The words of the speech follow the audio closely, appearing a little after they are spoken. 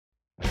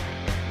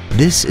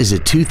This is a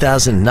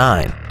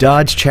 2009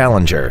 Dodge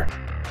Challenger.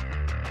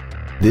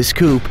 This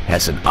coupe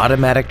has an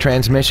automatic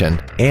transmission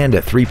and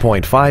a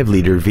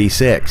 3.5-liter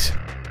V6.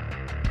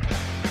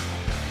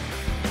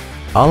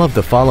 All of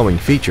the following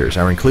features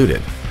are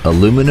included: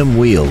 aluminum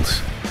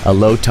wheels, a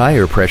low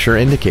tire pressure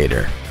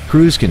indicator,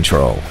 cruise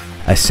control,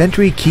 a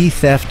Sentry key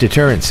theft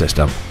deterrent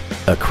system,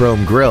 a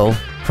chrome grille,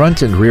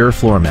 front and rear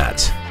floor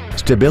mats,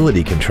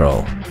 stability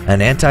control,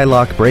 an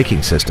anti-lock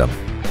braking system,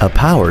 a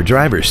power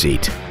driver's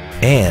seat,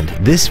 and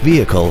this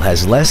vehicle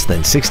has less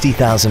than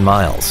 60,000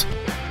 miles.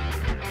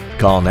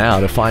 Call now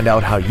to find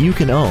out how you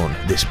can own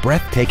this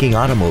breathtaking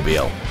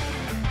automobile.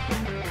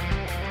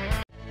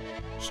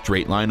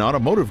 Straight Line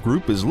Automotive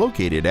Group is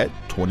located at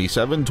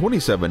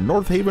 2727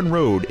 Northaven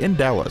Road in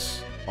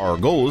Dallas. Our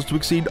goal is to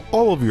exceed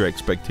all of your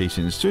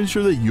expectations to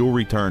ensure that you'll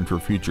return for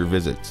future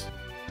visits.